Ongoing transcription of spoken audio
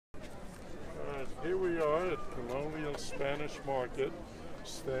Spanish Market,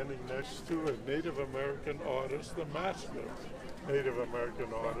 standing next to a Native American artist, the master Native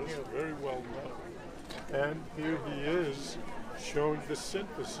American artist, very well known. And here he is showing the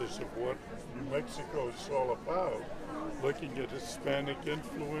synthesis of what New Mexico is all about, looking at Hispanic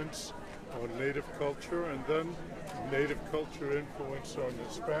influence on Native culture and then Native culture influence on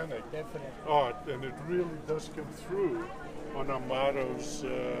Hispanic art. And it really does come through on Amado's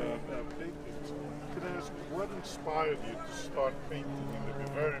paintings. Could I ask, what inspired you to start painting in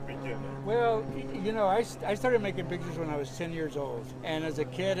the very beginning? Well, you know, I started making pictures when I was 10 years old. And as a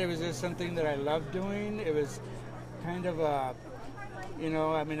kid, it was just something that I loved doing. It was kind of a, you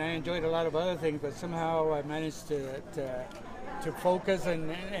know, I mean, I enjoyed a lot of other things, but somehow I managed to focus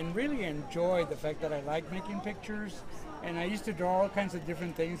and really enjoy the fact that I like making pictures. And I used to draw all kinds of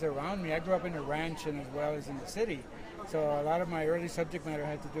different things around me. I grew up in a ranch and as well as in the city. So a lot of my early subject matter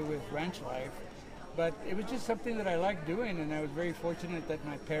had to do with ranch life. But it was just something that I liked doing, and I was very fortunate that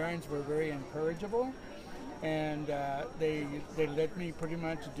my parents were very encourageable, and they let me pretty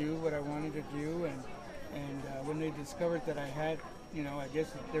much do what I wanted to do. And when they discovered that I had, you know, I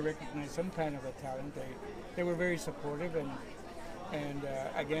guess they recognized some kind of a talent, they were very supportive, and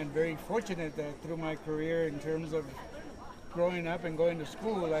again, very fortunate that through my career in terms of growing up and going to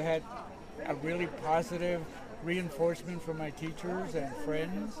school, I had a really positive reinforcement from my teachers and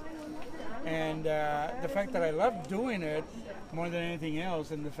friends. And the fact that I loved doing it more than anything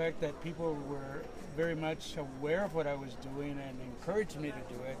else, and the fact that people were very much aware of what I was doing and encouraged me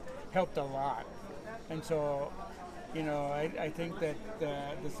to do it, helped a lot. And so, you know, I think that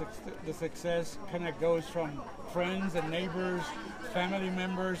the success kind of goes from friends and neighbors, family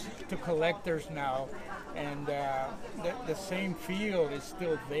members, to collectors now. And the same feel is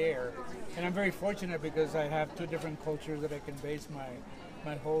still there. And I'm very fortunate because I have two different cultures that I can base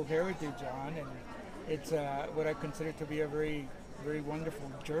my whole heritage on, and it's what I consider to be a very, very wonderful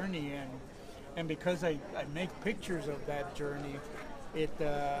journey. And because I make pictures of that journey, it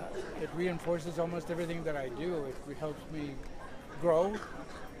reinforces almost everything that I do. It helps me grow.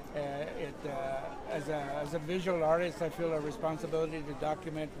 As a visual artist, I feel a responsibility to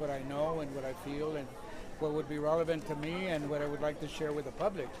document what I know and what I feel and what would be relevant to me and what I would like to share with the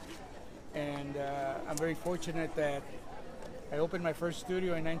public. And I'm very fortunate that I opened my first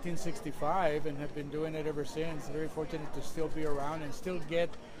studio in 1965 and have been doing it ever since. Very fortunate to still be around and still get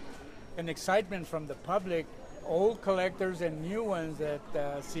an excitement from the public, old collectors and new ones that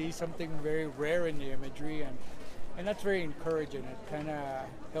see something very rare in the imagery, and that's very encouraging. It kind of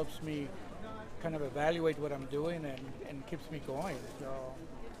helps me kind of evaluate what I'm doing and keeps me going. So,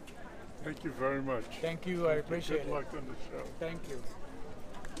 thank you very much. Thank you. I appreciate it. Good luck on the show. Thank you.